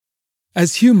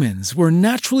As humans, we're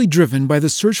naturally driven by the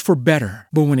search for better.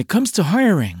 But when it comes to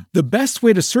hiring, the best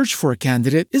way to search for a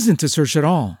candidate isn't to search at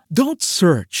all. Don't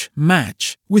search,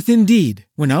 match with Indeed.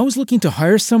 When I was looking to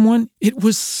hire someone, it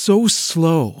was so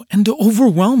slow and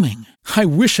overwhelming. I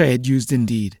wish I had used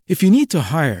Indeed. If you need to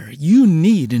hire, you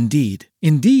need Indeed.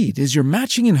 Indeed is your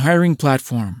matching and hiring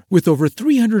platform with over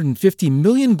 350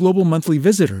 million global monthly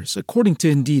visitors, according to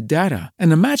Indeed data,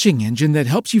 and a matching engine that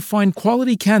helps you find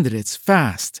quality candidates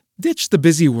fast. Ditch the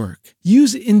busy work.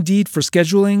 Use Indeed for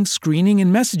scheduling, screening,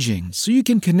 and messaging so you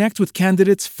can connect with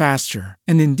candidates faster.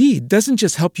 And Indeed doesn't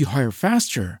just help you hire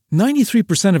faster.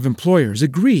 93% of employers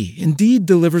agree Indeed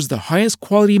delivers the highest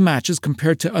quality matches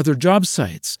compared to other job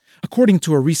sites, according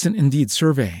to a recent Indeed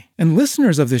survey. And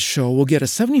listeners of this show will get a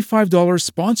 $75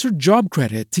 sponsored job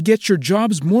credit to get your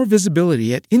jobs more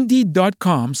visibility at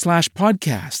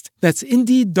Indeed.com/podcast. That's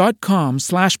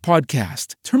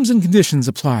Indeed.com/podcast. Terms and conditions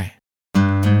apply.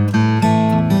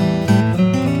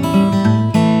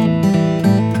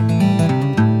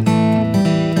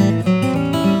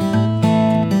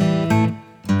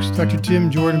 Dr. Tim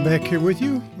Jordan back here with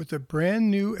you with a brand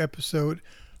new episode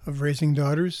of Raising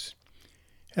Daughters.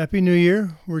 Happy New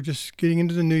Year. We're just getting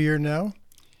into the new year now.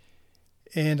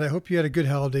 And I hope you had a good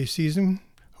holiday season.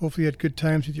 Hopefully you had good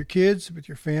times with your kids, with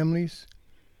your families.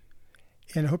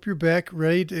 And I hope you're back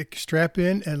ready to strap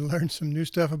in and learn some new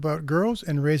stuff about girls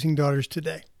and raising daughters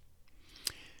today.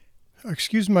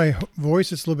 Excuse my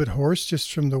voice, it's a little bit hoarse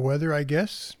just from the weather, I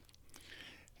guess.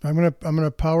 I'm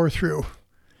gonna power through.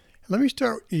 Let me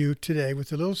start you today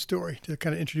with a little story to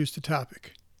kind of introduce the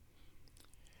topic.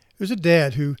 There's a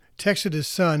dad who texted his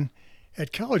son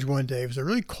at college one day. It was a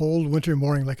really cold winter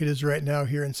morning like it is right now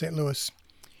here in St. Louis.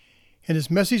 And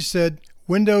his message said,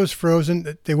 "Windows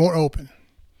frozen, they won't open."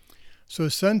 So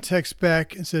his son texts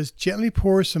back and says, "Gently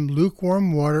pour some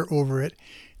lukewarm water over it,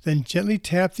 then gently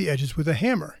tap the edges with a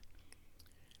hammer."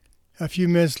 A few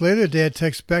minutes later, dad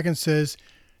texts back and says,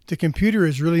 "The computer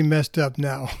is really messed up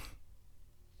now."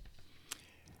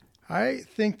 I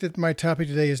think that my topic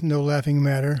today is no laughing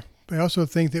matter, but I also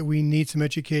think that we need some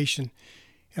education.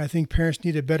 And I think parents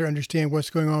need to better understand what's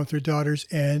going on with their daughters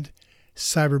and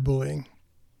cyberbullying.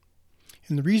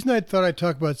 And the reason I thought I'd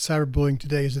talk about cyberbullying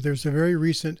today is that there's a very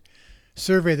recent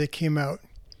survey that came out,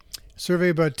 a survey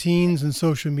about teens and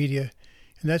social media.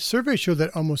 And that survey showed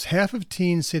that almost half of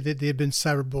teens say that they have been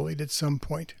cyberbullied at some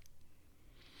point.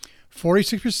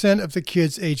 46% of the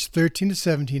kids aged 13 to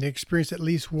 17 experienced at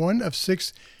least one of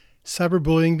 6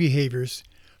 cyberbullying behaviors,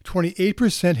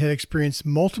 28% had experienced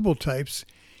multiple types,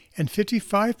 and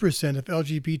 55% of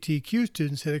LGBTQ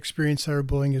students had experienced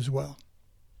cyberbullying as well.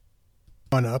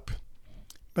 On up.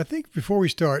 But I think before we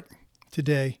start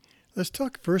today, let's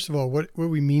talk first of all what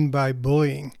we mean by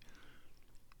bullying.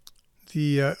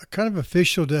 The kind of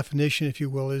official definition, if you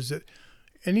will, is that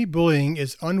any bullying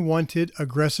is unwanted,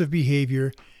 aggressive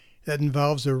behavior that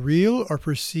involves a real or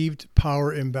perceived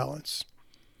power imbalance.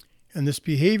 And this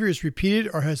behavior is repeated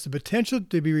or has the potential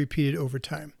to be repeated over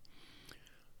time.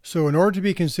 So in order to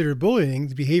be considered bullying,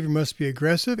 the behavior must be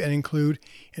aggressive and include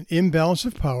an imbalance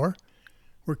of power,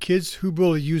 where kids who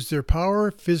bully use their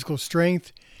power, physical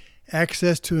strength,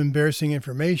 access to embarrassing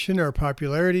information or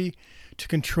popularity to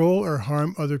control or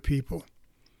harm other people.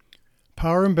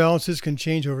 Power imbalances can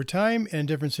change over time and in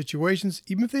different situations,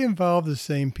 even if they involve the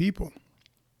same people.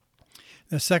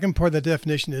 The second part of that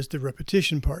definition is the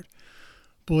repetition part.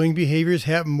 Bullying behaviors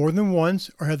happen more than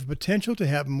once or have the potential to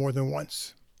happen more than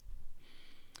once.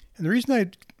 And the reason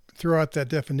I throw out that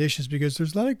definition is because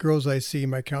there's a lot of girls I see in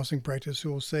my counseling practice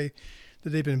who will say that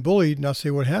they've been bullied, and I'll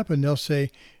say, "What happened?" They'll say,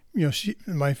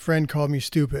 my friend called me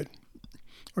stupid,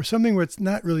 or something where it's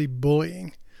not really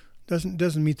bullying.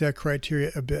 Doesn't meet that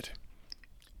criteria a bit.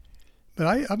 But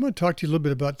I'm going to talk to you a little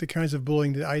bit about the kinds of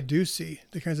bullying that I do see,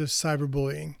 the kinds of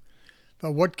cyberbullying,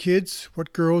 about what kids,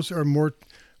 what girls are more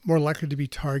likely to be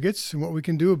targets and what we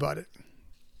can do about it.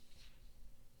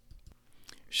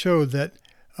 Showed that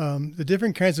the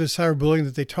different kinds of cyberbullying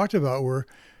that they talked about were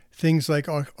things like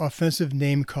offensive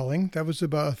name calling. That was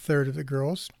about a third of the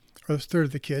girls, or a third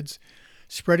of the kids.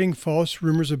 Spreading false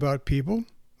rumors about people.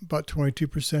 About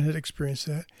 22% had experienced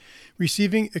that.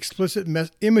 Receiving explicit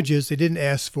images they didn't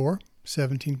ask for.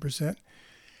 17%.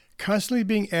 Constantly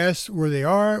being asked where they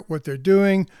are, what they're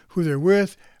doing, who they're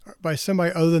with, by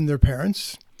somebody other than their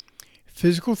parents.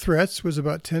 Physical threats was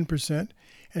about 10%,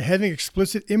 and having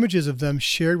explicit images of them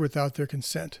shared without their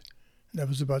consent. That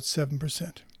was about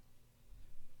 7%.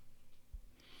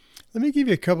 Let me give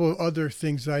you a couple of other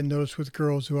things that I noticed with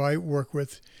girls who I work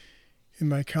with in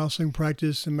my counseling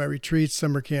practice, in my retreats,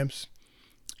 summer camps,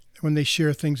 when they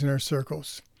share things in our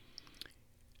circles.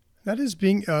 That is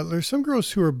being, there's some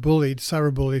girls who are bullied,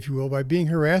 cyberbullied, if you will, by being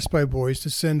harassed by boys to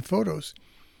send photos.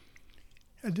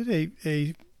 I did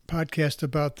a podcast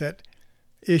about that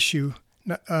issue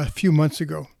a few months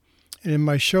ago. And in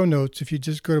my show notes, if you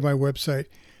just go to my website,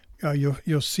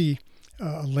 you'll see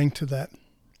a link to that.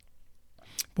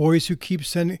 Boys who keep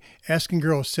asking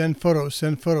girls, send photos,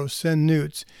 send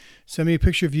nudes. Send me a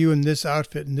picture of you in this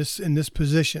outfit, in this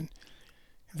position.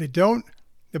 If they don't,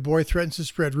 the boy threatens to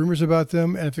spread rumors about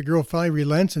them, and if the girl finally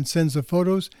relents and sends the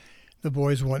photos, the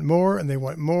boys want more, and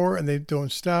they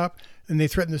don't stop, and they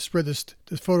threaten to spread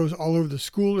the photos all over the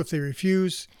school if they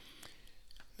refuse.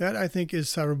 That, I think, is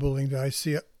cyberbullying that I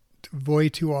see way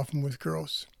too often with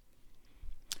girls.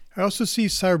 I also see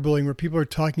cyberbullying where people are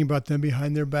talking about them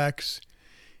behind their backs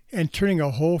and turning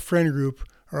a whole friend group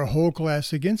or a whole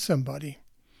class against somebody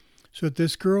so that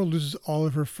this girl loses all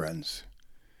of her friends.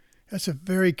 That's a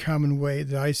very common way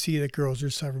that I see that girls are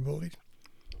cyberbullied.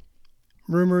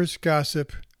 Rumors,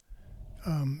 gossip,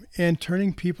 and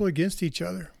turning people against each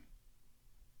other.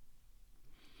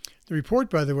 The report,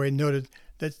 by the way, noted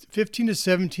that 15 to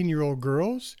 17-year-old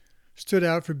girls stood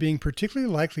out for being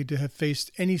particularly likely to have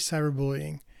faced any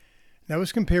cyberbullying. That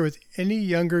was compared with any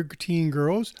younger teen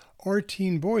girls or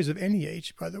teen boys of any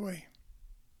age, by the way.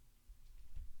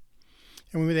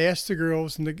 And when they asked the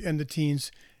girls and the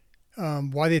teens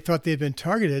why they thought they had been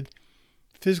targeted,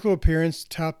 physical appearance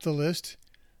topped the list,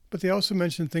 but they also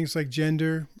mentioned things like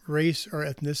gender, race or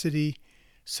ethnicity,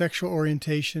 sexual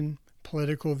orientation,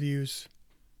 political views.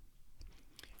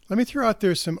 Let me throw out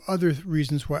there some other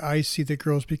reasons why I see that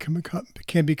girls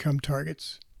can become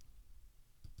targets.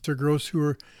 There are girls who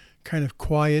are kind of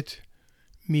quiet,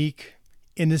 meek,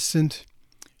 innocent.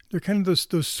 They're kind of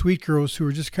those sweet girls who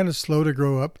are just kind of slow to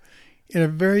grow up in a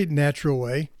very natural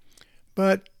way.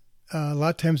 But a lot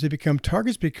of times they become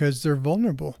targets because they're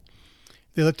vulnerable.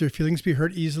 They let their feelings be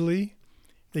hurt easily.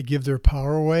 They give their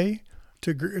power away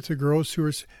to girls who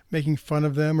are making fun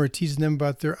of them or teasing them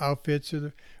about their outfits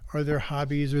or their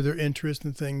hobbies or their interests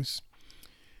and things.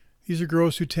 These are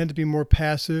girls who tend to be more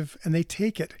passive, and they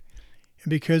take it. And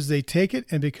because they take it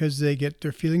and because they get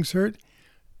their feelings hurt,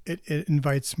 it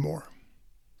invites more.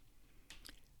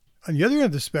 On the other end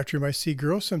of the spectrum, I see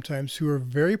girls sometimes who are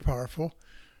very powerful.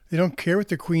 They don't care what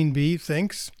the queen bee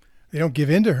thinks. They don't give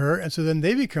in to her, and so then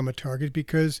they become a target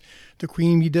because the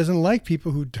queen bee doesn't like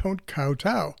people who don't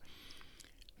kowtow.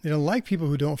 They don't like people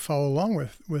who don't follow along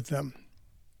with them.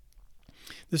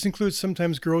 This includes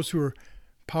sometimes girls who are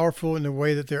powerful in the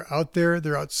way that they're out there,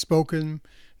 they're outspoken,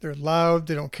 they're loud,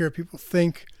 they don't care what people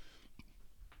think.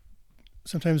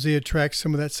 Sometimes they attract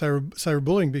some of that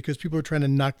cyberbullying because people are trying to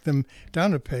knock them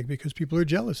down a peg because people are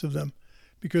jealous of them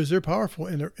because they're powerful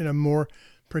in a more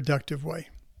productive way.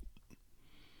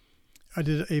 I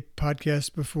did a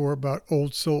podcast before about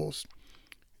old souls.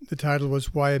 The title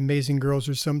was Why Amazing Girls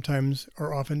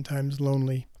Are Oftentimes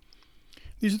Lonely.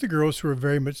 These are the girls who are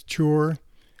very mature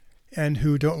and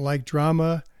who don't like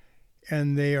drama,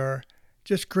 and they are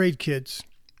just great kids.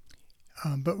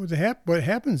 But what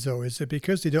happens, though, is that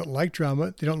because they don't like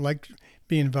drama, they don't like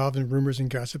being involved in rumors and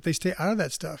gossip, they stay out of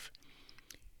that stuff,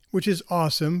 which is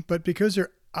awesome. But because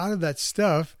they're out of that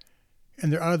stuff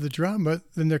and they're out of the drama,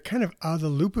 then they're kind of out of the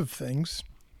loop of things.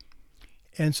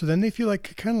 And so then they feel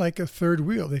like kind of like a third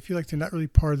wheel. They feel like they're not really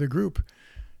part of the group.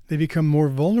 They become more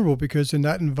vulnerable because they're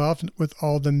not involved with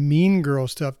all the mean girl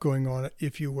stuff going on,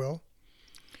 if you will.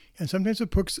 And sometimes it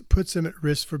puts them at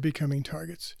risk for becoming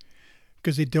targets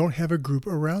because they don't have a group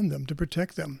around them to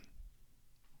protect them.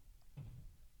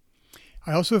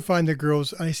 I also find that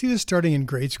girls, I see this starting in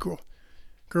grade school,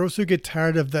 girls who get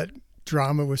tired of that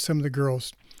drama with some of the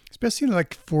girls, especially in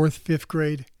like 4th, 5th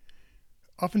grade.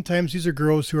 Oftentimes these are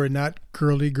girls who are not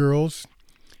girly girls.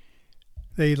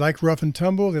 They like rough and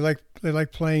tumble. They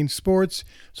like playing sports.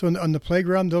 So on the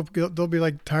playground, they'll be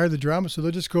like tired of the drama, so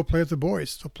they'll just go play with the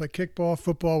boys. They'll play kickball,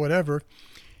 football, whatever,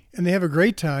 and they have a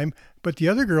great time. But the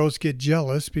other girls get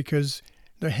jealous because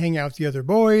they hang out with the other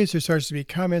boys. There starts to be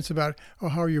comments about, oh,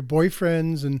 how are your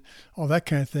boyfriends and all that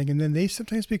kind of thing. And then they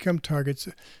sometimes become targets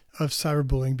of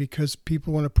cyberbullying because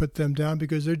people want to put them down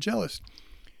because they're jealous.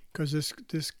 Because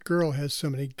this girl has so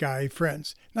many guy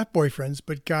friends, not boyfriends,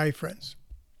 but guy friends.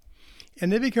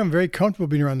 And they become very comfortable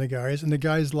being around the guys, and the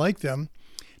guys like them,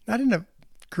 not in a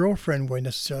girlfriend way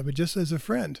necessarily, but just as a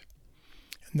friend.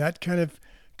 And that kind of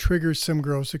triggers some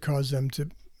girls to cause them to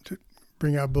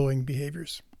bring out bullying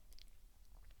behaviors.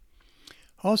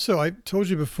 Also, I told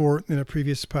you before in a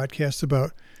previous podcast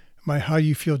about my How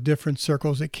You Feel Different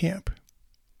circles at camp.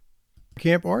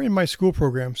 Or in my school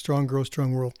program, Strong Girls,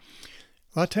 Strong World.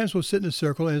 A lot of times we'll sit in a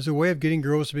circle, and as a way of getting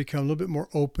girls to become a little bit more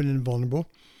open and vulnerable,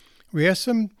 we ask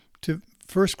them to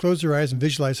first close their eyes and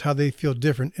visualize how they feel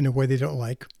different in a way they don't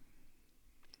like.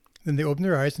 Then they open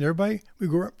their eyes, and we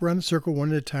go around the circle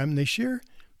one at a time, and they share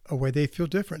a way they feel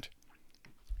different.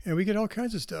 And we get all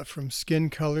kinds of stuff, from skin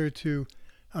color to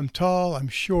I'm tall, I'm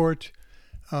short.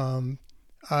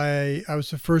 I was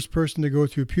the first person to go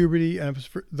through puberty, and I was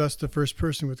thus the first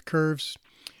person with curves.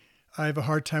 I have a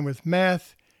hard time with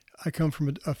math. I come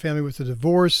from a family with a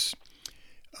divorce.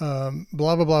 Blah,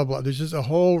 blah, blah, blah. There's just a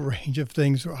whole range of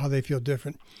things, how they feel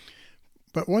different.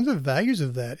 But one of the values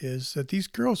of that is that these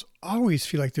girls always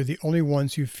feel like they're the only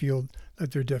ones who feel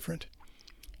that they're different.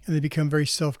 And they become very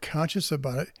self-conscious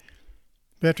about it.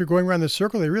 But after going around the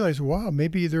circle, they realize, wow,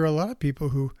 maybe there are a lot of people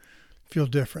who feel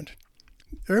different.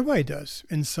 Everybody does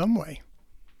in some way.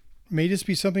 It may just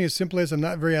be something as simple as I'm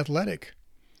not very athletic.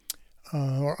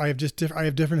 Or I have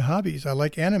different hobbies. I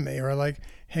like anime, or I like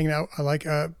hanging out. I like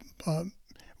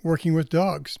working with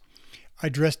dogs. I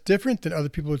dress different than other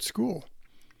people at school.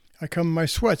 I come in my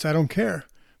sweats. I don't care.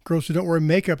 Girls who don't wear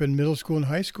makeup in middle school and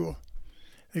high school.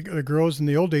 The girls in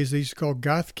the old days, they used to call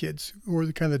goth kids, who wore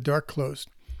the kind of dark clothes.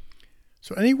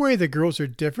 So any way that girls are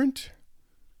different,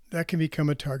 that can become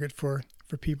a target for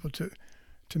people to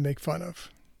make fun of.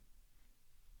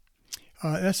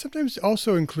 That sometimes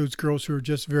also includes girls who are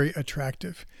just very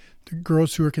attractive, the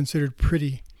girls who are considered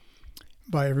pretty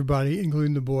by everybody,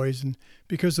 including the boys. And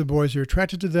because the boys are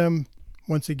attracted to them,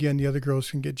 once again, the other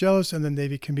girls can get jealous, and then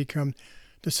they can become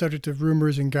the subject of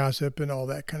rumors and gossip and all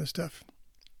that kind of stuff.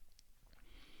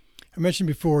 I mentioned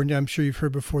before, and I'm sure you've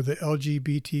heard before, that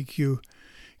LGBTQ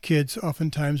kids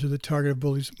oftentimes are the target of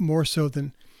bullies more so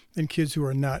than kids who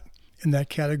are not in that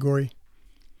category.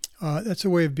 That's a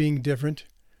way of being different.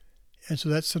 And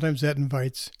so sometimes that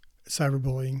invites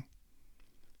cyberbullying.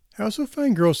 I also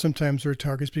find girls sometimes are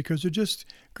targets because they're just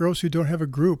girls who don't have a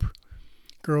group,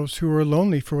 girls who are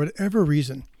lonely for whatever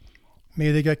reason.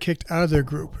 Maybe they got kicked out of their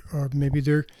group, or maybe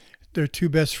their two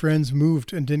best friends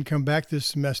moved and didn't come back this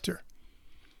semester.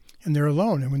 And they're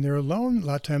alone. And when they're alone, a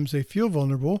lot of times they feel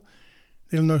vulnerable.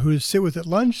 They don't know who to sit with at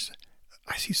lunch.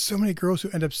 I see so many girls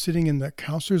who end up sitting in the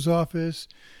counselor's office.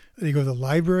 They go to the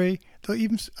library. They'll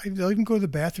even go to the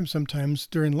bathroom sometimes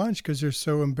during lunch because they're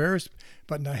so embarrassed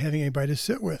about not having anybody to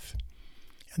sit with.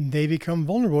 And they become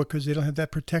vulnerable because they don't have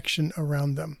that protection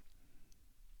around them.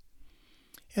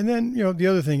 And then, the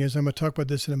other thing is, I'm going to talk about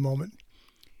this in a moment,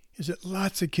 is that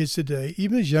lots of kids today,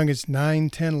 even as young as 9,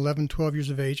 10, 11, 12 years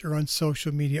of age, are on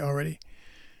social media already.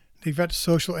 They've got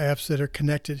social apps that are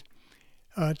connected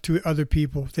to other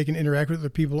people. They can interact with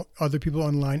other people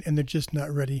online, and they're just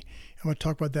not ready. I'm going to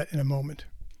talk about that in a moment.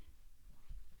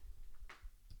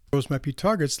 Girls might be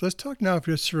targets. Let's talk now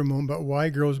just for a moment about why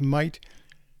girls might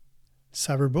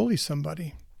cyberbully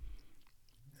somebody.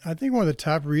 I think one of the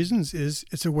top reasons is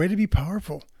it's a way to be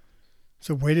powerful. It's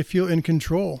a way to feel in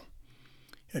control.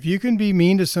 If you can be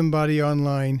mean to somebody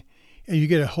online and you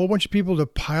get a whole bunch of people to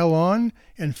pile on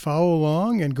and follow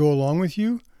along and go along with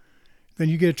you, then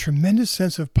you get a tremendous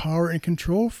sense of power and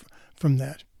control from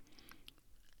that.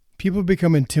 People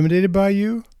become intimidated by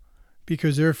you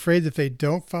because they're afraid that if they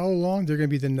don't follow along, they're going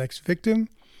to be the next victim.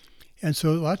 And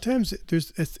so a lot of times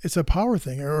it's a power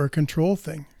thing or a control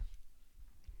thing.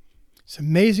 It's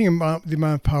amazing the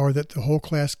amount of power that the whole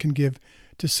class can give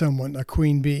to someone, a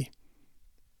queen bee.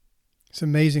 It's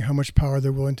amazing how much power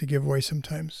they're willing to give away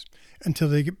sometimes until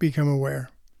they become aware.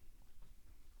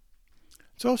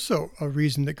 It's also a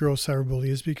reason that girls cyberbully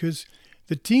is because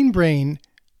the teen brain,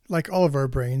 like all of our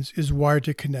brains, is wired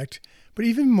to connect, but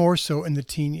even more so in the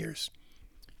teen years.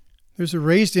 There's a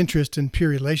raised interest in peer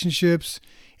relationships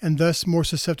and thus more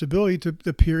susceptibility to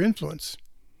the peer influence,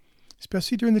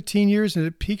 especially during the teen years, and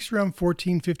it peaks around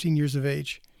 14, 15 years of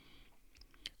age.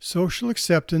 Social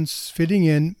acceptance, fitting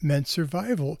in, meant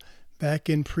survival back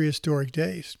in prehistoric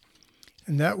days.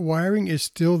 And that wiring is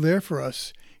still there for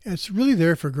us, and it's really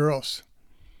there for girls.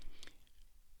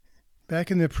 Back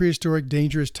in the prehistoric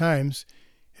dangerous times,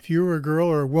 if you were a girl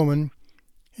or a woman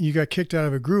and you got kicked out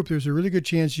of a group, there's a really good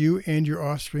chance you and your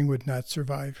offspring would not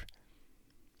survive.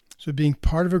 So being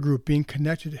part of a group, being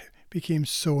connected, became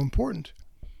so important.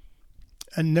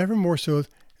 And never more so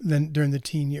than during the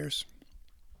teen years.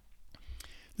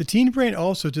 The teen brain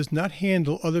also does not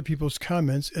handle other people's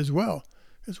comments as well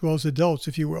as adults,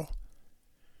 if you will.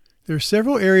 There are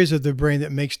several areas of the brain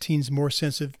that makes teens more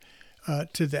sensitive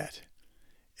to that.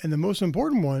 And the most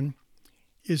important one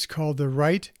is called the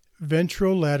right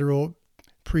ventrolateral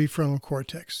prefrontal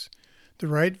cortex. The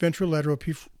right ventrolateral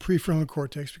prefrontal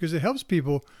cortex, because it helps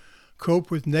people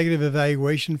cope with negative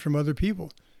evaluation from other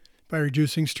people by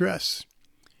reducing stress.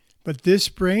 But this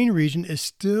brain region is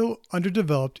still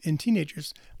underdeveloped in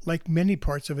teenagers, like many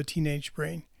parts of a teenage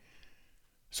brain.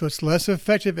 So it's less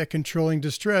effective at controlling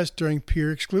distress during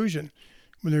peer exclusion,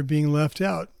 when they're being left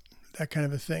out, that kind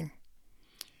of a thing.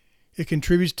 It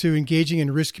contributes to engaging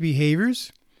in risky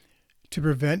behaviors to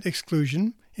prevent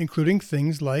exclusion, including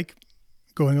things like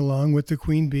going along with the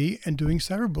queen bee and doing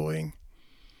cyberbullying.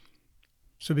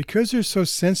 So because they're so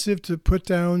sensitive to put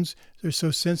downs, they're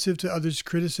so sensitive to others'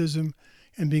 criticism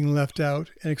and being left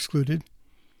out and excluded,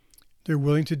 they're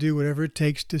willing to do whatever it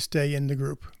takes to stay in the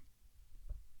group.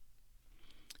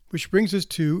 Which brings us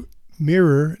to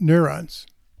mirror neurons.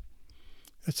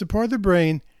 That's a part of the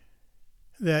brain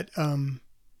that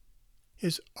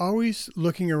is always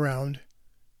looking around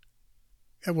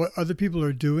at what other people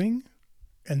are doing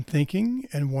and thinking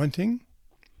and wanting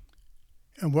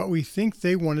and what we think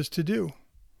they want us to do.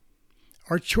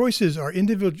 Our choices, our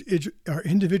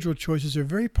individual choices are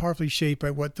very powerfully shaped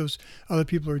by what those other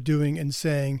people are doing and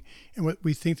saying and what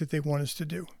we think that they want us to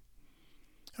do.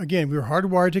 Again, we were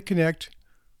hardwired to connect.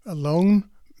 Alone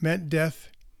meant death.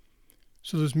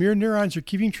 So those mirror neurons are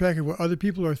keeping track of what other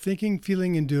people are thinking,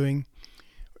 feeling, and doing,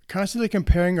 constantly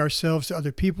comparing ourselves to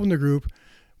other people in the group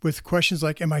with questions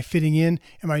like, am I fitting in?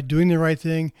 Am I doing the right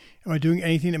thing? Am I doing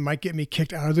anything that might get me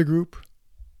kicked out of the group?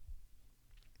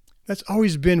 That's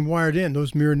always been wired in,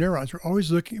 those mirror neurons.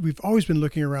 We've always been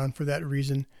looking around for that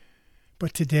reason.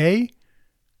 But today,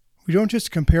 we don't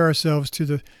just compare ourselves to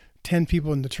the 10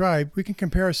 people in the tribe. We can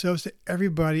compare ourselves to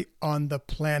everybody on the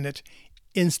planet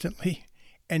instantly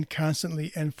and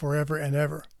constantly and forever and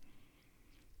ever.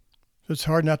 So it's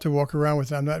hard not to walk around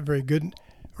with I'm not very good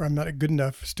or I'm not a good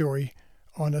enough story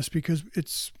on us because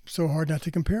it's so hard not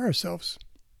to compare ourselves.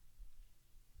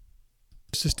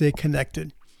 Just to stay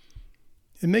connected.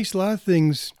 It makes a lot of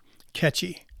things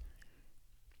catchy.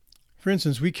 For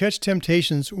instance, we catch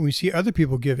temptations when we see other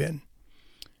people give in.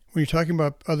 When you're talking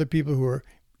about other people who are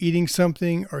eating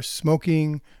something or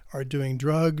smoking or doing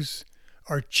drugs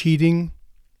or cheating,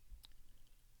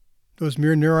 those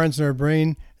mirror neurons in our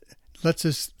brain lets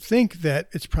us think that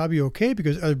it's probably okay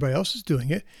because everybody else is doing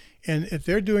it. And if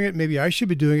they're doing it, maybe I should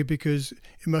be doing it because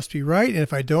it must be right. And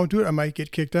if I don't do it, I might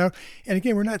get kicked out. And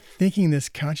again, we're not thinking this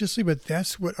consciously, but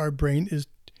that's what our brain is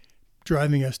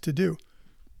driving us to do.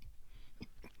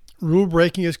 Rule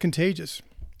breaking is contagious.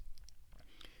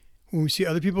 When we see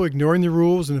other people ignoring the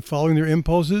rules and following their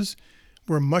impulses,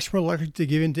 we're much more likely to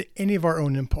give in to any of our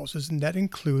own impulses, and that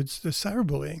includes the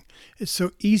cyberbullying. It's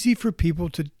so easy for people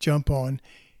to jump on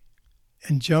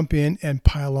and jump in and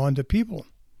pile on to people.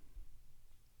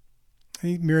 I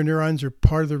think mirror neurons are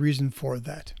part of the reason for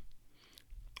that.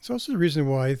 It's also the reason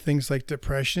why things like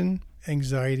depression,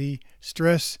 anxiety,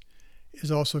 stress is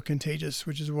also contagious,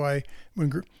 which is why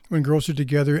when girls are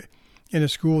together in a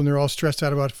school and they're all stressed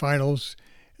out about finals,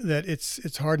 that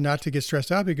it's hard not to get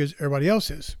stressed out because everybody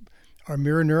else is. Our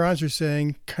mirror neurons are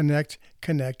saying connect,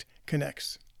 connect,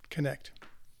 connects, connect.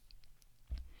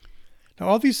 Now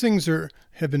all these things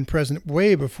have been present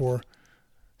way before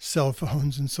cell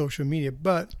phones and social media,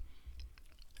 but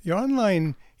the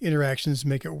online interactions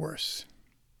make it worse.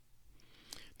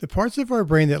 The parts of our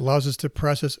brain that allows us to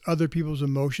process other people's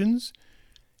emotions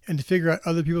and to figure out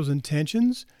other people's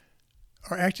intentions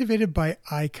are activated by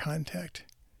eye contact.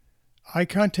 Eye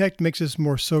contact makes us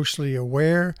more socially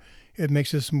aware. It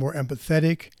makes us more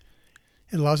empathetic.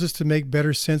 It allows us to make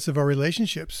better sense of our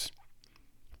relationships.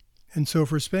 And so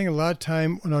if we're spending a lot of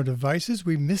time on our devices,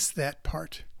 we miss that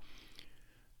part.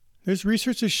 There's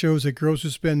research that shows that girls who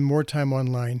spend more time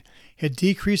online had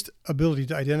decreased ability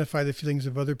to identify the feelings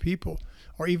of other people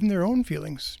or even their own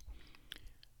feelings.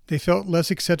 They felt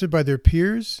less accepted by their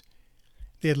peers.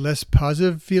 They had less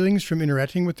positive feelings from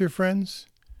interacting with their friends.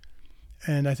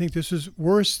 And I think this is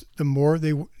worse the more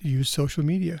they use social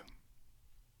media.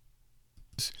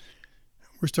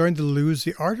 We're starting to lose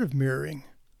the art of mirroring.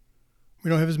 We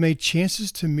don't have as many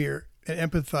chances to mirror and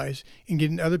empathize and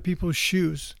get in other people's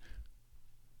shoes.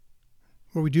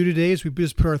 What we do today is we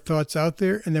just put our thoughts out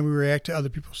there and then we react to other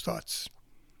people's thoughts.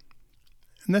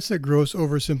 And that's a gross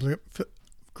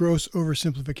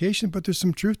oversimplification, but there's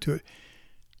some truth to it,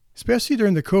 especially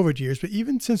during the COVID years. But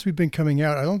even since we've been coming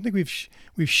out, I don't think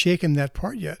we've shaken that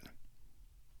part yet.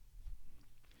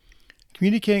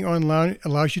 Communicating online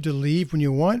allows you to leave when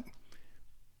you want.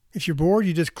 If you're bored,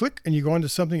 you just click and you go on to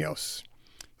something else.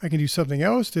 I can do something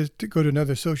else to go to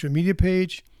another social media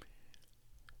page.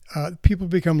 People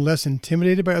become less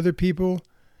intimidated by other people.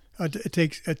 It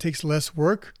takes less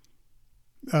work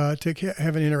to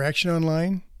have an interaction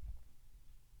online.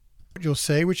 What you'll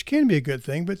say, which can be a good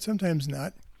thing, but sometimes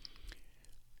not.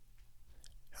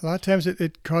 A lot of times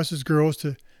it causes girls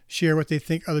to share what they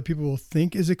think other people will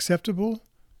think is acceptable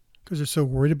because they're so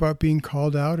worried about being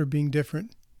called out or being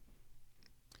different.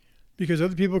 because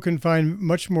other people can find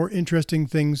much more interesting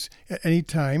things at any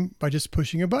time by just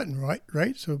pushing a button,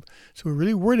 right? So we're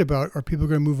really worried about, are people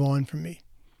going to move on from me?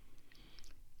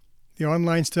 The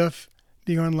online stuff,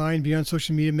 being online, being on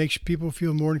social media makes people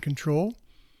feel more in control.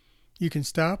 You can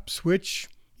stop, switch,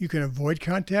 you can avoid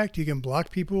contact, you can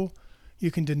block people, you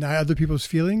can deny other people's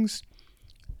feelings,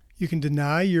 you can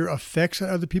deny your effects on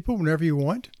other people whenever you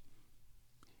want.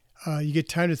 You get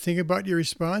time to think about your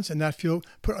response and not feel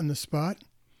put on the spot.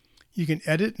 You can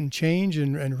edit and change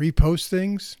and repost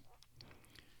things.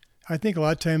 I think a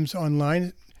lot of times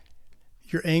online,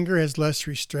 your anger has less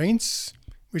restraints,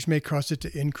 which may cause it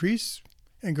to increase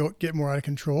and get more out of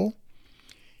control.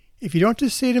 If you don't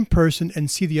just say it in person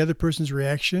and see the other person's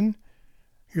reaction,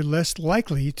 you're less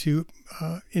likely to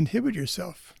inhibit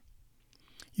yourself.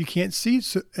 You can't see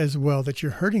as well that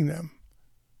you're hurting them.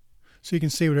 So you can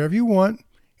say whatever you want,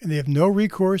 and they have no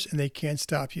recourse, and they can't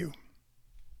stop you.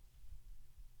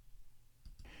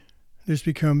 There's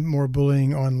become more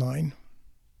bullying online.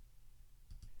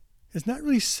 It's not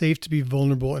really safe to be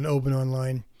vulnerable and open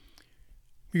online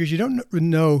because you don't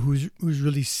know who's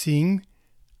really seeing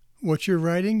what you're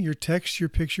writing, your texts, your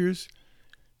pictures,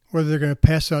 whether they're going to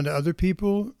pass it on to other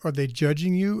people. Are they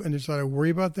judging you? And there's a lot of worry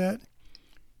about that.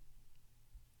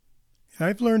 And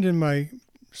I've learned in my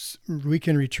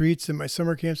weekend retreats and my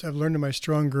summer camps, I've learned in my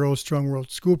Strong Girls, Strong World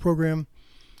school program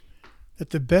that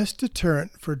the best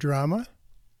deterrent for drama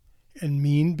and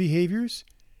mean behaviors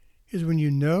is when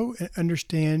you know and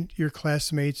understand your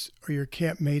classmates or your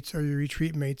camp mates or your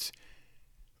retreat mates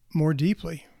more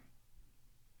deeply.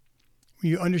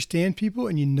 When you understand people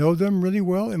and you know them really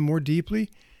well and more deeply,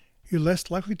 you're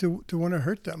less likely to want to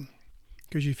hurt them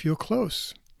because you feel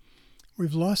close.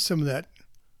 We've lost some of that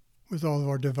with all of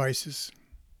our devices.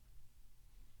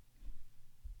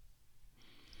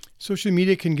 Social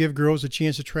media can give girls a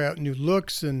chance to try out new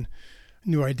looks and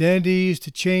new identities,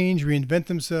 to change, reinvent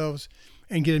themselves,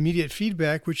 and get immediate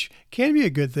feedback, which can be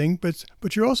a good thing, but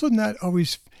you're also not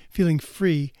always feeling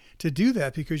free to do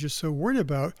that because you're so worried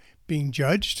about being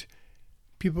judged,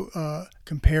 people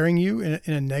comparing you in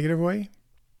a negative way.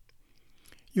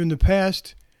 In the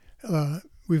past,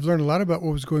 we've learned a lot about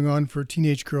what was going on for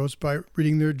teenage girls by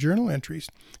reading their journal entries,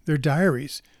 their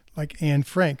diaries, like Anne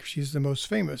Frank. She's the most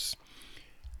famous.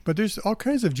 But there's all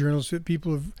kinds of journals that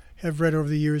people have read over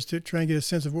the years to try and get a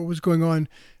sense of what was going on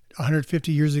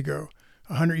 150 years ago,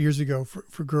 100 years ago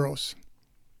for girls.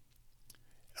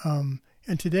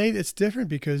 And today it's different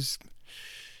because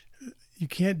you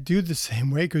can't do the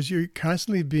same way because you're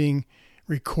constantly being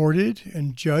recorded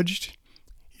and judged.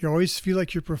 You always feel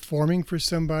like you're performing for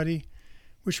somebody,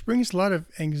 which brings a lot of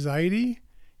anxiety.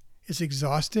 It's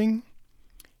exhausting.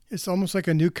 It's almost like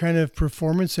a new kind of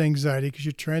performance anxiety because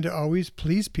you're trying to always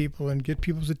please people and get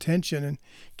people's attention and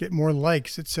get more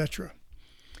likes, etc.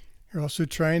 You're also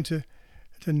trying to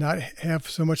not have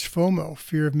so much FOMO,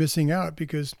 fear of missing out,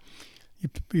 because you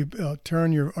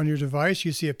turn on your device,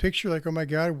 you see a picture like, oh my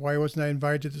God, why wasn't I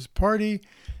invited to this party?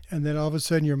 And then all of a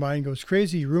sudden your mind goes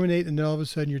crazy, you ruminate, and then all of a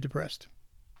sudden you're depressed.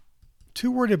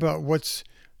 Too worried about what's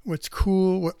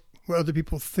cool, what other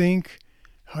people think,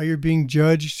 how you're being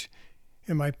judged.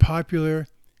 Am I popular?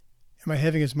 Am I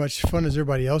having as much fun as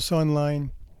everybody else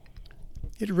online?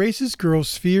 It raises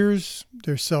girls' fears,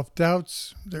 their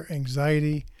self-doubts, their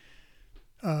anxiety,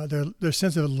 their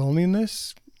sense of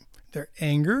loneliness, their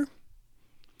anger.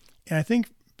 And I think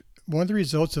one of the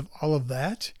results of all of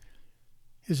that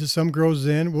is that some girls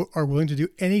then are willing to do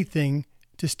anything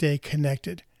to stay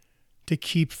connected, to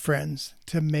keep friends,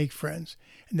 to make friends.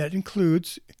 And that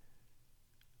includes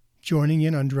joining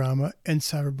in on drama and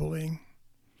cyberbullying.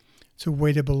 It's a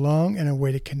way to belong and a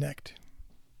way to connect.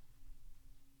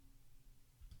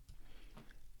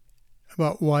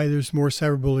 About why there's more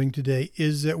cyberbullying today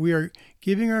is that we are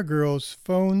giving our girls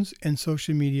phones and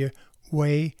social media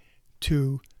way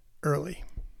too early.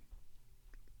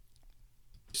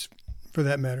 For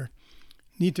that matter,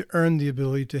 need to earn the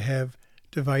ability to have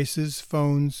devices,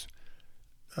 phones,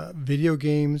 video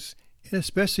games, and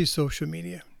especially social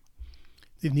media.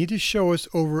 They need to show us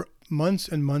over months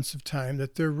and months of time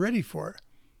that they're ready for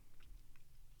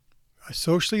it.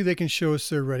 Socially, they can show us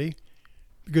they're ready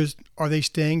because are they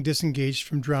staying disengaged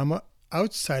from drama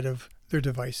outside of their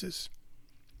devices?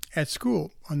 At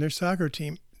school, on their soccer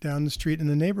team, down the street in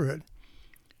the neighborhood.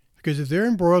 Because if they're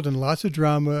embroiled in lots of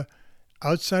drama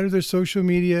outside of their social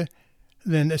media,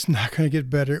 then it's not going to get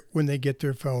better when they get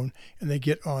their phone and they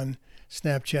get on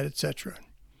Snapchat, etc.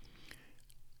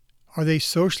 Are they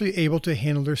socially able to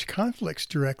handle their conflicts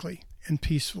directly and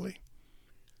peacefully?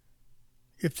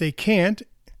 If they can't,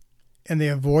 and they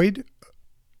avoid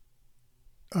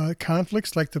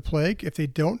conflicts like the plague if they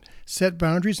don't set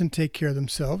boundaries and take care of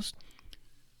themselves.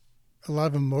 A lot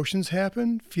of emotions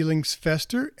happen, feelings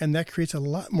fester, and that creates a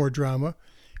lot more drama,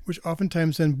 which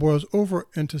oftentimes then boils over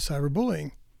into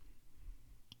cyberbullying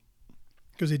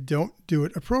because they don't do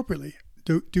it appropriately.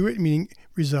 Do it meaning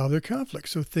resolve their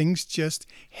conflicts. So things just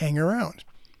hang around.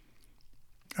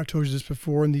 I've told you this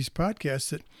before in these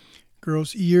podcasts that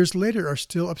girls years later are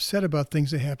still upset about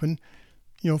things that happened,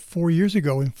 4 years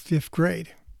ago in 5th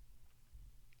grade.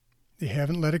 They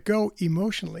haven't let it go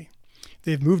emotionally.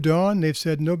 They've moved on. They've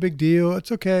said, no big deal.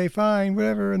 It's okay, fine,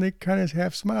 whatever. And they kind of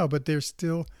half smile, but there's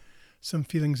still some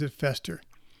feelings that fester.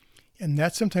 And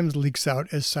that sometimes leaks out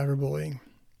as cyberbullying.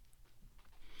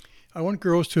 I want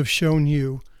girls to have shown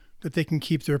you that they can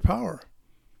keep their power.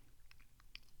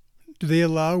 Do they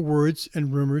allow words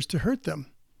and rumors to hurt them?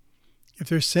 If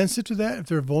they're sensitive to that, if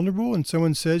they're vulnerable and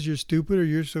someone says you're stupid or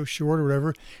you're so short or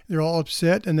whatever, they're all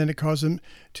upset and then it causes them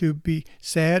to be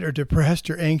sad or depressed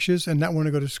or anxious and not want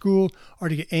to go to school or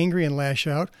to get angry and lash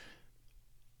out.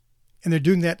 And they're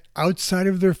doing that outside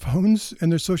of their phones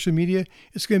and their social media,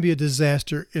 it's going to be a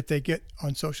disaster if they get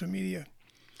on social media.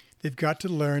 They've got to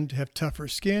learn to have tougher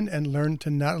skin and learn to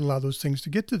not allow those things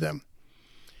to get to them.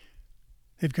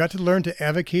 They've got to learn to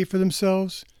advocate for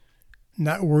themselves,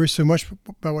 not worry so much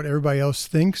about what everybody else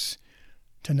thinks,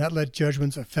 to not let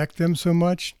judgments affect them so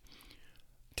much,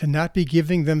 to not be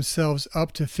giving themselves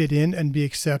up to fit in and be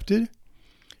accepted.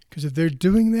 Because if they're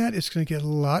doing that, it's going to get a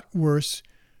lot worse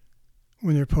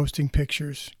when they're posting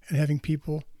pictures and having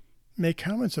people make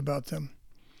comments about them.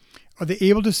 Are they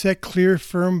able to set clear,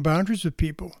 firm boundaries with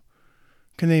people?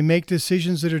 Can they make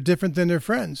decisions that are different than their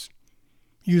friends?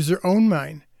 Use their own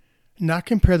mind, not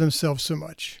compare themselves so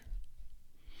much.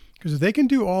 Because if they can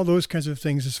do all those kinds of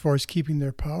things as far as keeping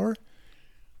their power,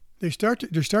 they're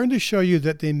starting to show you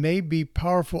that they may be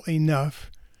powerful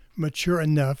enough, mature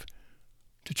enough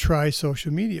to try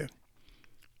social media.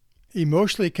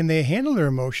 Emotionally, can they handle their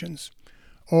emotions?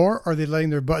 Or are they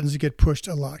letting their buttons get pushed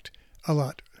a lot,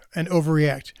 and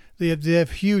overreact? They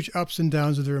have huge ups and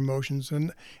downs of their emotions.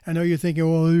 And I know you're thinking,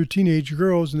 well, they're teenage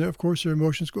girls, and of course their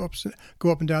emotions go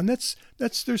up and down. There's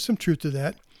some truth to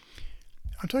that.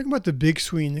 I'm talking about the big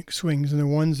swings and the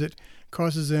ones that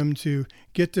causes them to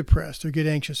get depressed or get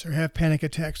anxious or have panic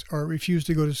attacks or refuse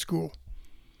to go to school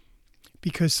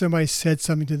because somebody said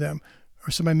something to them or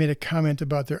somebody made a comment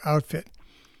about their outfit.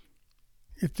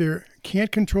 If they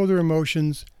can't control their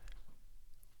emotions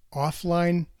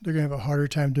offline, they're going to have a harder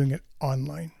time doing it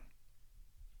online.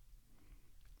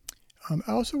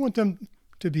 I also want them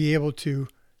to be able to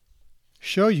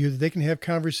show you that they can have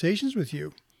conversations with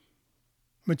you.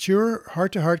 Mature,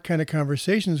 heart-to-heart kind of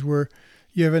conversations where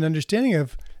you have an understanding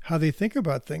of how they think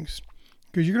about things.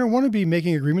 Because you're going to want to be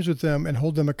making agreements with them and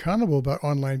hold them accountable about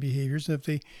online behaviors. And if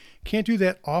they can't do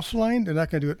that offline, they're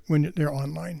not going to do it when they're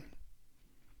online.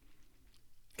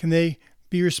 Can they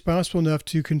be responsible enough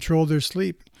to control their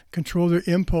sleep, control their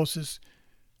impulses?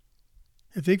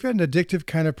 If they've got an addictive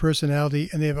kind of personality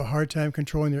and they have a hard time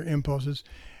controlling their impulses,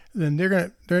 then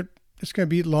it's going to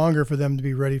be longer for them to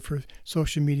be ready for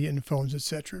social media and phones,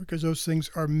 etc. Because those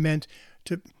things are meant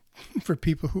for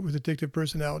people with addictive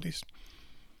personalities.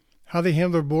 How they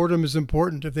handle their boredom is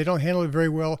important. If they don't handle it very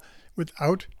well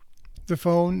without the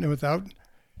phone and without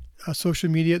social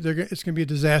media, it's going to be a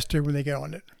disaster when they get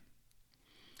on it.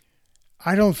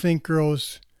 I don't think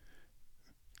girls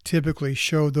typically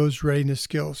show those readiness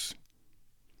skills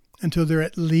until they're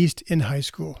at least in high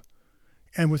school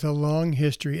and with a long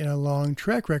history and a long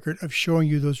track record of showing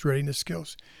you those readiness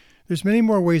skills. There's many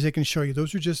more ways they can show you.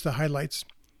 Those are just the highlights.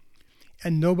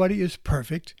 And nobody is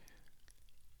perfect.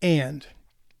 And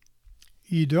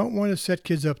you don't want to set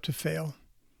kids up to fail.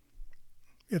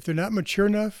 If they're not mature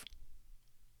enough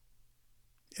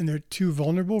and they're too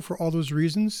vulnerable for all those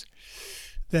reasons,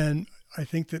 then I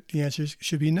think that the answer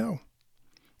should be no.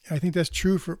 I think that's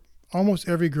true for almost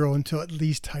every girl until at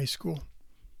least high school.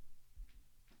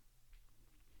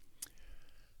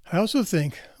 I also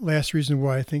think, last reason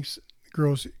why I think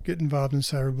girls get involved in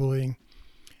cyberbullying,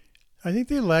 I think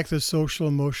they lack the social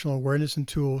emotional awareness and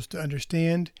tools to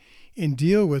understand and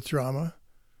deal with drama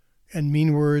and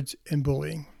mean words and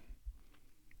bullying.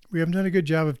 We haven't done a good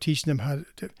job of teaching them how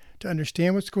to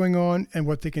understand what's going on and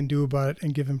what they can do about it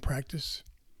and give them practice.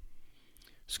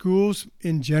 Schools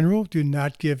in general do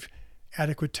not give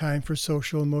adequate time for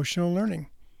social emotional learning.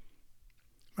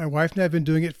 My wife and I have been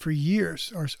doing it for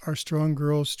years, our Strong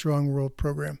Girls, Strong World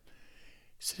program.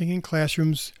 Sitting in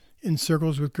classrooms in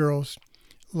circles with girls,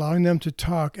 allowing them to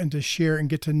talk and to share and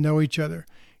get to know each other,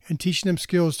 and teaching them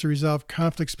skills to resolve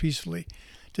conflicts peacefully,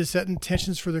 to set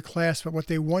intentions for their class about what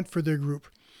they want for their group.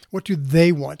 What do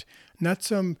they want? not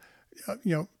some,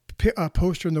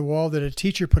 poster on the wall that a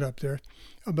teacher put up there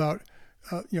about,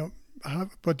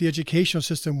 what the educational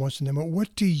system wants in them. But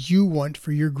what do you want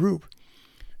for your group?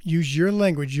 Use your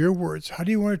language, your words. How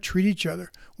do you want to treat each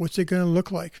other? What's it going to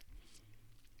look like?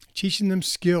 Teaching them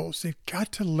skills. They've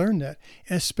got to learn that,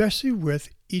 and especially with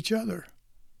each other.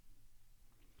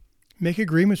 Make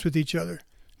agreements with each other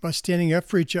about standing up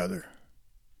for each other.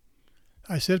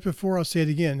 I said it before, I'll say it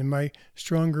again. In my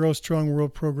Strong Girls, Strong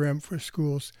World program for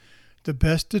schools, the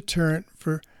best deterrent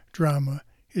for drama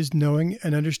is knowing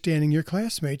and understanding your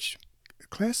classmates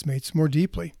more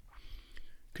deeply.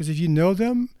 Because if you know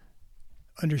them,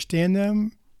 understand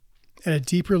them at a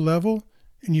deeper level,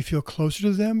 and you feel closer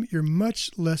to them, you're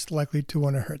much less likely to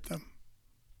want to hurt them.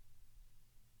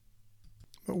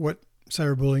 But what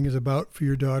cyberbullying is about for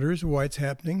your daughters, why it's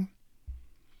happening.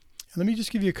 And let me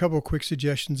just give you a couple of quick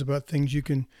suggestions about things you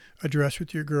can address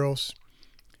with your girls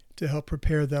to help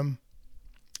prepare them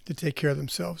to take care of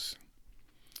themselves.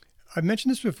 I've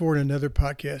mentioned this before in another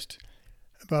podcast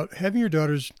about having your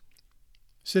daughters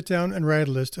sit down and write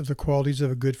a list of the qualities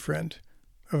of a good friend,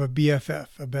 of a BFF,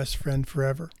 a best friend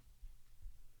forever.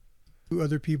 To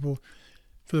other people,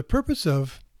 for the purpose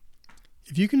of,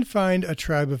 if you can find a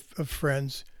tribe of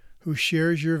friends who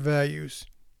shares your values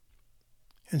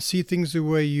and see things the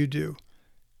way you do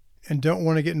and don't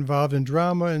want to get involved in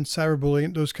drama and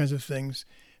cyberbullying, those kinds of things,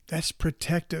 that's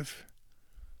protective.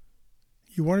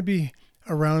 You want to be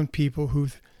around people who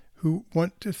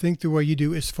want to think the way you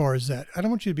do as far as that. I don't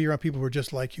want you to be around people who are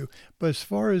just like you, but as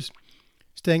far as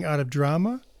staying out of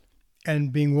drama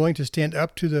and being willing to stand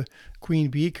up to the queen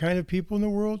bee kind of people in the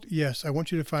world, yes, I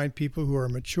want you to find people who are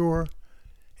mature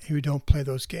and who don't play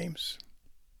those games.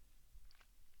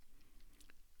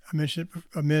 I mentioned it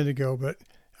a minute ago, but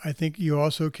I think you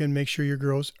also can make sure your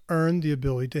girls earn the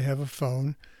ability to have a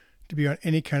phone, to be on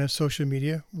any kind of social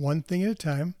media, one thing at a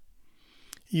time.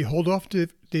 You hold off to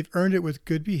they've earned it with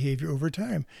good behavior over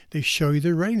time. They show you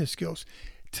their readiness skills.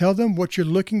 Tell them what you're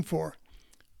looking for.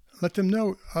 Let them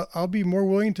know, I'll be more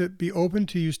willing to be open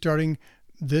to you starting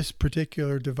this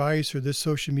particular device or this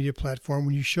social media platform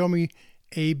when you show me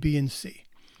A, B, and C.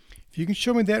 If you can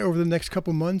show me that over the next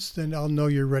couple months, then I'll know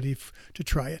you're ready to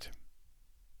try it.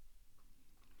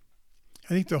 I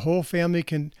think the whole family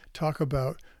can talk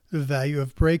about the value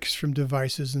of breaks from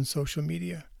devices and social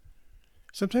media.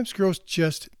 Sometimes girls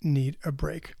just need a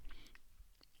break.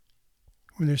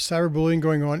 When there's cyberbullying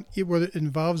going on, whether it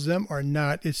involves them or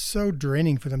not, it's so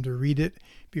draining for them to read it,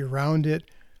 be around it,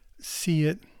 see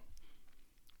it.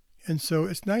 And so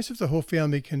it's nice if the whole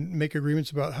family can make agreements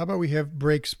about how about we have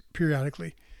breaks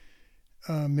periodically.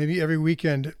 Maybe every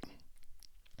weekend,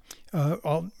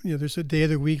 there's a day of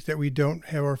the week that we don't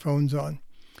have our phones on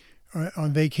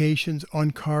vacations,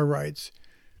 on car rides.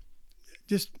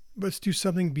 Just let's do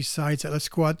something besides that. Let's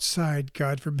go outside,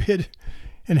 God forbid,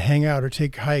 and hang out or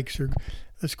take hikes, or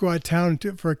let's go out of town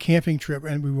for a camping trip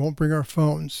and we won't bring our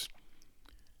phones.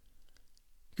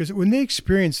 Because when they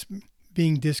experience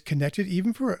being disconnected,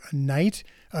 even for a night,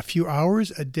 a few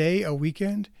hours, a day, a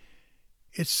weekend,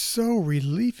 it's so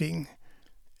relieving.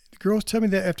 Girls tell me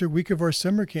that after a week of our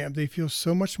summer camp, they feel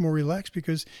so much more relaxed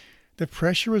because the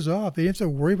pressure is off. They didn't have to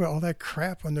worry about all that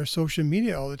crap on their social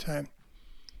media all the time.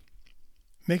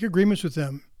 Make agreements with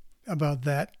them about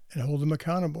that and hold them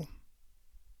accountable.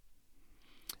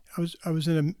 I was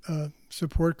in a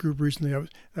support group recently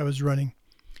I was running,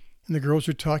 and the girls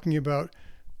were talking about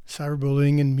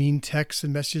cyberbullying and mean texts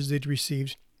and messages they'd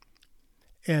received.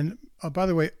 And by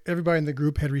the way, everybody in the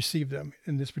group had received them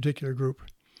in this particular group.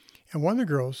 And one of the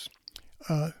girls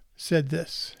said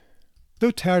this: so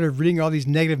tired of reading all these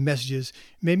negative messages,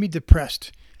 it made me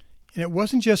depressed. And it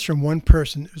wasn't just from one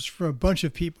person, it was from a bunch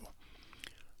of people.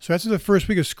 So after the first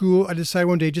week of school, I decided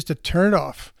one day just to turn it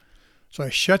off. So I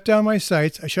shut down my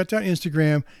sites, I shut down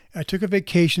Instagram, I took a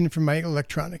vacation from my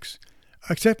electronics.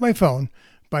 Except my phone,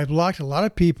 but I blocked a lot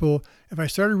of people. If I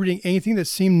started reading anything that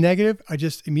seemed negative, I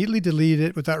just immediately deleted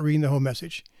it without reading the whole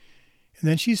message. And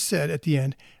then she said at the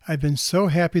end, I've been so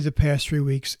happy the past 3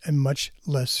 weeks and much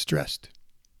less stressed.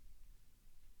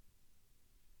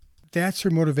 That's her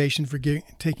motivation for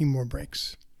taking more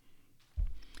breaks.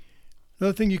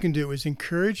 Another thing you can do is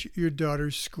encourage your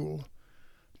daughter's school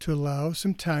to allow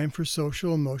some time for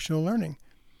social emotional learning.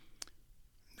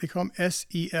 They call them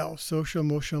SEL, social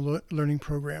emotional learning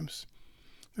programs.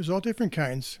 There's all different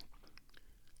kinds.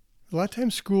 A lot of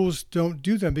times schools don't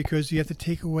do them because you have to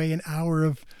take away an hour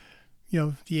of,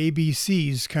 the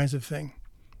ABCs kinds of thing.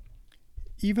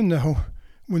 Even though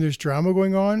when there's drama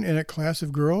going on in a class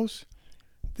of girls,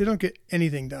 they don't get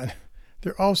anything done.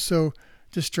 They're all so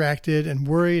distracted and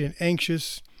worried and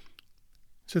anxious.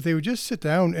 So if they would just sit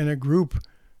down in a group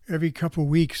every couple of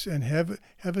weeks and have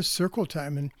a circle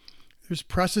time, and there's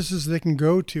processes they can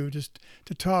go to just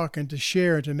to talk and to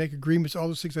share and to make agreements, all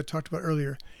those things I talked about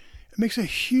earlier. It makes a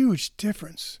huge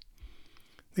difference.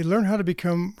 They learn how to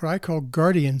become what I call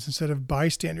guardians instead of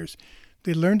bystanders.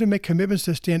 They learn to make commitments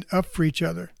to stand up for each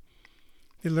other.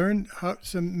 They learn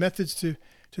some methods to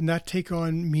not take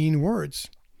on mean words.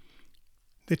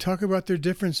 They talk about their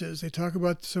differences. They talk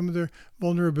about some of their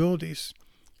vulnerabilities.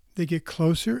 They get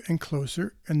closer and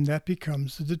closer, and that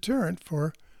becomes the deterrent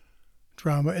for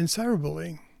drama and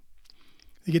cyberbullying.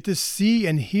 They get to see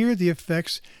and hear the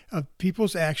effects of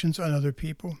people's actions on other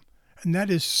people, and that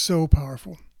is so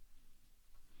powerful.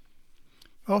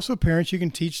 Also, parents, you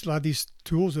can teach a lot of these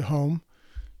tools at home.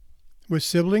 With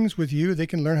siblings, with you, they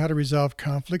can learn how to resolve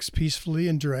conflicts peacefully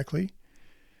and directly.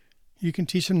 You can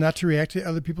teach them not to react to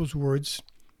other people's words.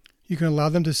 You can allow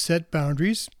them to set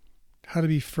boundaries, how to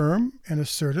be firm and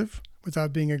assertive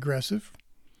without being aggressive.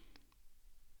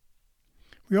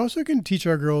 We also can teach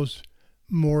our girls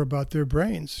more about their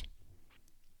brains,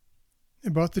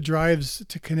 about the drives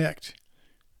to connect,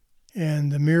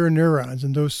 and the mirror neurons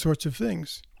and those sorts of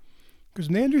things. Because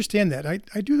when they understand that,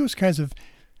 I do those kinds of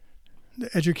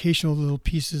educational little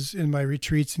pieces in my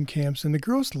retreats and camps, and the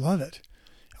girls love it.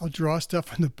 I'll draw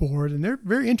stuff on the board, and they're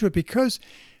very into it because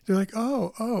they're like,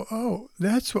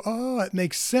 it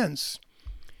makes sense.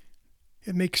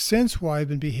 It makes sense why I've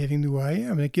been behaving the way I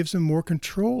am, and it gives them more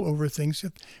control over things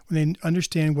when they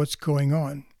understand what's going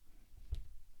on.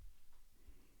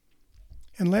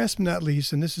 And last but not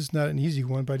least, and this is not an easy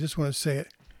one, but I just want to say it,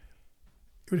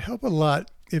 it would help a lot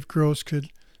if girls could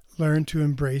learn to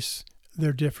embrace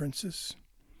their differences.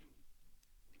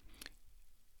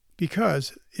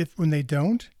 Because when they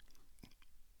don't,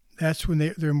 that's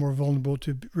when they're more vulnerable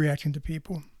to reacting to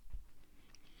people.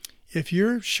 If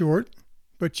you're short,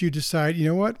 but you decide, you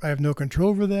know what, I have no control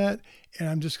over that, and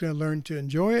I'm just going to learn to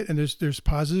enjoy it, and there's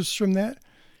positives from that.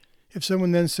 If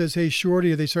someone then says, hey,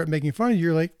 shorty, or they start making fun of you,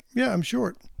 you're like, yeah, I'm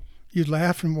short. You'd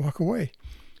laugh and walk away.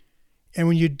 And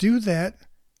when you do that,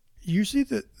 usually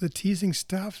the teasing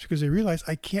stops because they realize,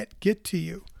 I can't get to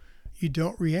you. You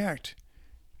don't react.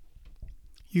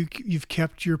 You've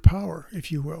kept your power,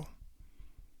 if you will.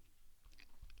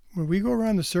 When we go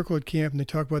around the circle at camp and they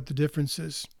talk about the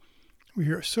differences, we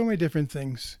hear so many different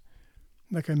things,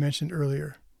 like I mentioned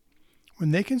earlier.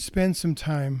 When they can spend some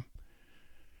time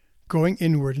going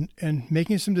inward and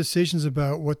making some decisions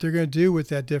about what they're going to do with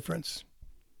that difference.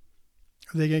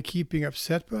 Are they going to keep being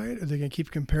upset by it? Are they going to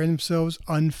keep comparing themselves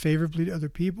unfavorably to other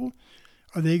people?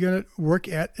 Are they going to work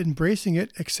at embracing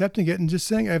it, accepting it, and just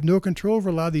saying, I have no control over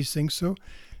a lot of these things, so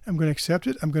I'm going to accept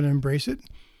it, I'm going to embrace it,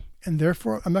 and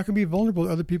therefore I'm not going to be vulnerable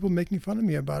to other people making fun of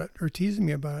me about it or teasing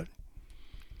me about it.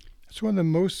 It's one of the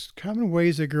most common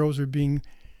ways that girls are being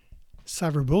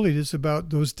cyberbullied is about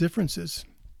those differences.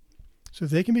 So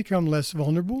if they can become less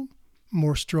vulnerable,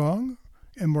 more strong,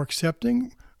 and more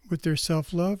accepting with their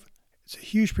self-love, it's a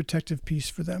huge protective piece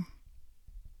for them.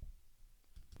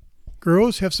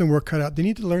 Girls have some work cut out. They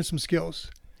need to learn some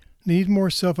skills. They need more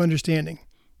self-understanding.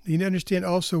 They need to understand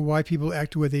also why people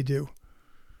act the way they do.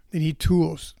 They need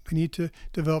tools. They need to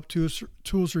develop tools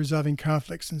for resolving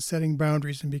conflicts and setting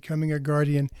boundaries and becoming a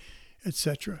guardian,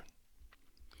 etc.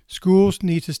 Schools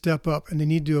need to step up, and they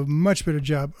need to do a much better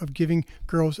job of giving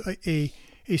girls a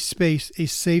space, a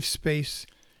safe space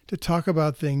to talk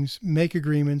about things, make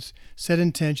agreements, set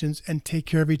intentions, and take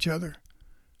care of each other.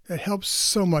 That helps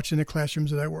so much in the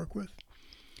classrooms that I work with.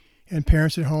 And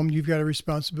parents at home, you've got a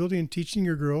responsibility in teaching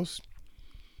your girls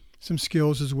some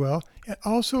skills as well, and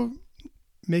also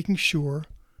making sure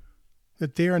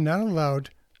that they are not allowed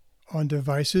on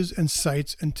devices and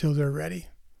sites until they're ready.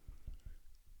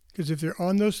 Because if they're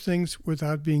on those things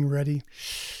without being ready,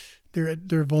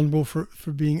 they're vulnerable for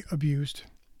being abused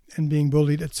and being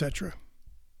bullied, etc.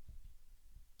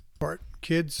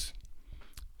 Kids,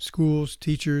 schools,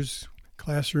 teachers,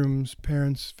 classrooms,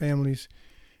 parents, families.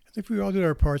 If we all did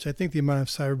our parts, I think the amount of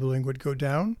cyberbullying would go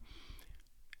down.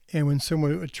 And when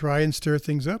someone would try and stir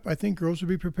things up, I think girls would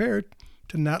be prepared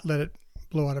to not let it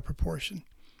blow out of proportion.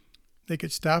 They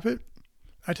could stop it.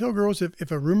 I tell girls if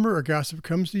a rumor or gossip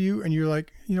comes to you and you're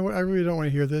like, you know what, I really don't want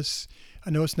to hear this. I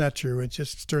know it's not true. It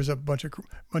just stirs up a bunch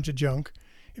of junk.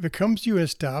 If it comes to you and it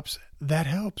stops, that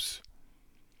helps.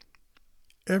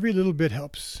 Every little bit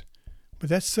helps. But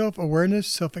that self-awareness,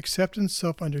 self-acceptance,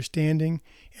 self-understanding,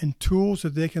 and tools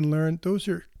that they can learn, those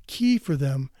are key for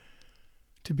them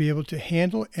to be able to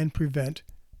handle and prevent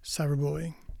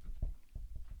cyberbullying.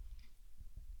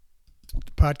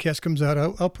 The podcast comes out.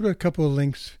 I'll put a couple of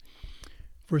links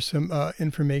for some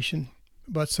information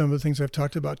about some of the things I've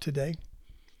talked about today.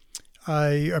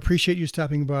 I appreciate you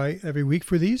stopping by every week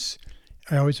for these.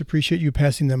 I always appreciate you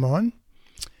passing them on.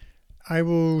 I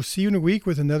will see you in a week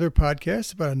with another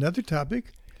podcast about another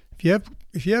topic.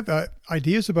 If you have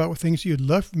ideas about things you'd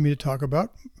love for me to talk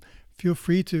about, feel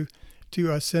free to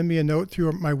send me a note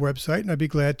through my website, and I'd be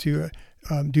glad to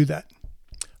do that.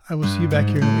 I will see you back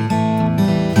here in a week.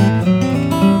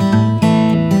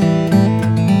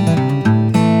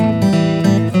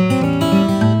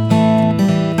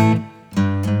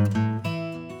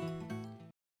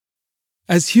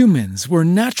 As humans, we're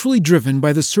naturally driven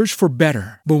by the search for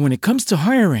better. But when it comes to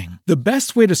hiring, the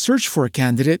best way to search for a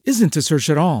candidate isn't to search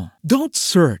at all. Don't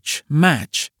search,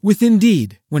 match with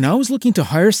Indeed. When I was looking to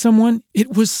hire someone,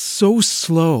 it was so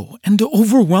slow and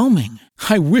overwhelming.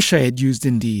 I wish I had used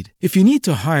Indeed. If you need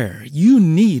to hire, you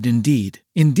need Indeed.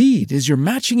 Indeed is your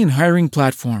matching and hiring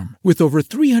platform with over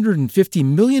 350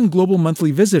 million global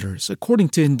monthly visitors, according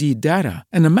to Indeed data,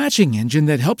 and a matching engine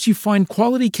that helps you find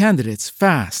quality candidates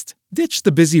fast. Ditch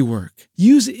the busy work.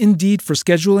 Use Indeed for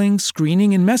scheduling,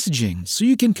 screening, and messaging so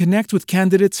you can connect with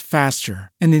candidates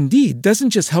faster. And Indeed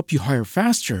doesn't just help you hire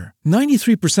faster.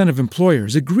 93% of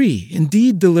employers agree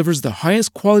Indeed delivers the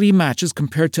highest quality matches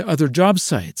compared to other job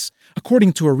sites,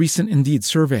 according to a recent Indeed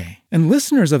survey. And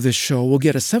listeners of this show will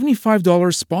get a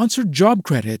 $75 sponsored job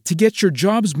credit to get your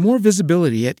jobs more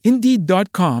visibility at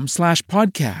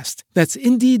Indeed.com/podcast. That's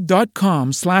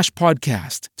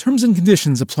Indeed.com/podcast. Terms and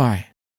conditions apply.